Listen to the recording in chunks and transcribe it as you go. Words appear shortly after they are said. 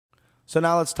So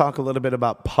now let's talk a little bit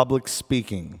about public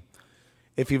speaking.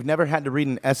 If you've never had to read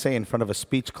an essay in front of a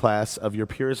speech class of your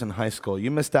peers in high school,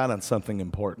 you missed out on something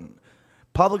important.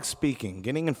 Public speaking,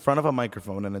 getting in front of a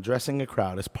microphone and addressing a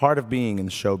crowd, is part of being in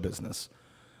show business.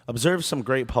 Observe some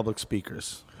great public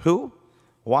speakers. Who?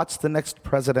 Watch the next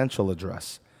presidential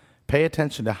address. Pay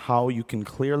attention to how you can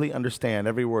clearly understand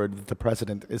every word that the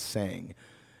president is saying.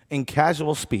 In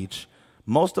casual speech,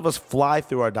 most of us fly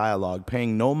through our dialogue,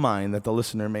 paying no mind that the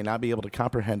listener may not be able to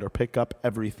comprehend or pick up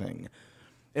everything.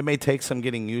 It may take some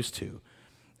getting used to.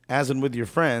 As in with your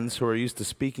friends who are used to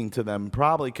speaking to them,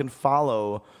 probably can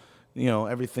follow,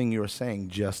 everything you are saying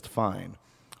just fine.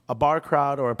 A bar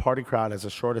crowd or a party crowd has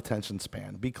a short attention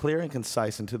span. Be clear and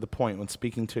concise and to the point when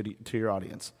speaking to your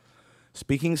audience.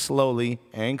 Speaking slowly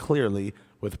and clearly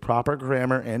with proper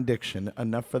grammar and diction,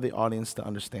 enough for the audience to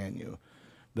understand you.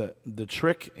 The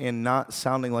trick in not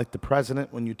sounding like the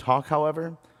president when you talk,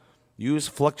 however, use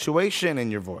fluctuation in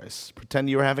your voice. Pretend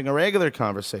you were having a regular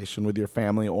conversation with your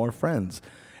family or friends,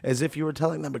 as if you were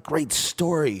telling them a great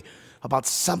story about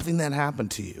something that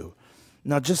happened to you.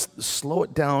 Now just slow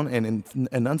it down and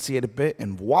enunciate a bit,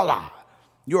 and voila,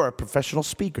 you're a professional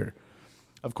speaker.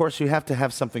 Of course, you have to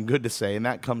have something good to say, and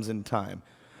that comes in time.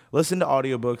 Listen to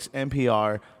audiobooks,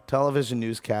 NPR, television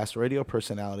newscasts, radio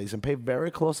personalities, and pay very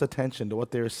close attention to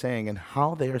what they're saying and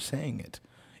how they are saying it.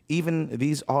 Even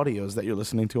these audios that you're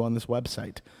listening to on this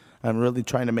website. I'm really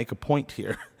trying to make a point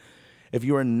here. If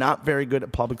you are not very good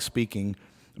at public speaking,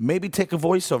 maybe take a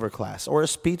voiceover class or a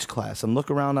speech class and look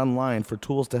around online for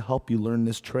tools to help you learn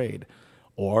this trade.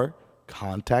 Or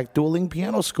contact Dueling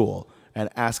Piano School and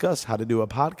ask us how to do a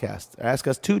podcast. Ask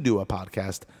us to do a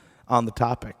podcast on the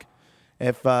topic.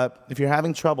 If you're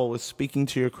having trouble with speaking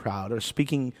to your crowd or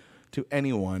speaking to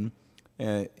anyone,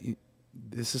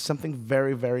 this is something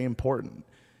very, very important.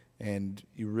 And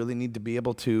you really need to be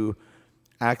able to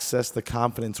access the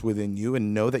confidence within you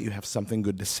and know that you have something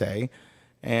good to say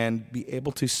and be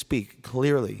able to speak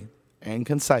clearly and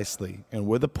concisely and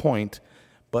with a point,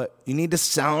 but you need to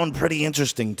sound pretty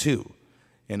interesting too,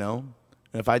 And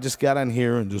if I just got on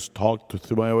here and just talked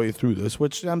through my way through this,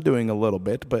 which I'm doing a little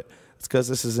bit, but it's because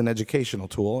this is an educational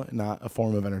tool, not a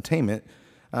form of entertainment,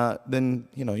 then,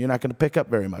 you're not going to pick up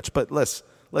very much. But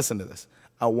listen to this.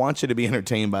 I want you to be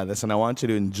entertained by this, and I want you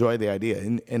to enjoy the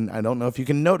idea. And I don't know if you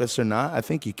can notice or not. I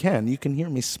think you can. You can hear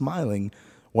me smiling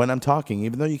when I'm talking,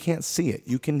 even though you can't see it.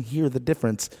 You can hear the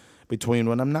difference between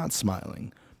when I'm not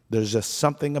smiling. There's just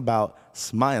something about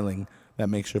smiling that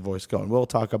makes your voice go. And we'll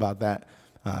talk about that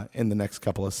in the next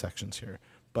couple of sections here.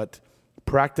 But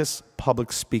practice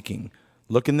public speaking.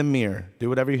 Look in the mirror. Do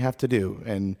whatever you have to do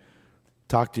and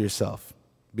talk to yourself.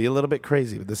 Be a little bit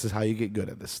crazy, but this is how you get good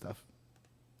at this stuff.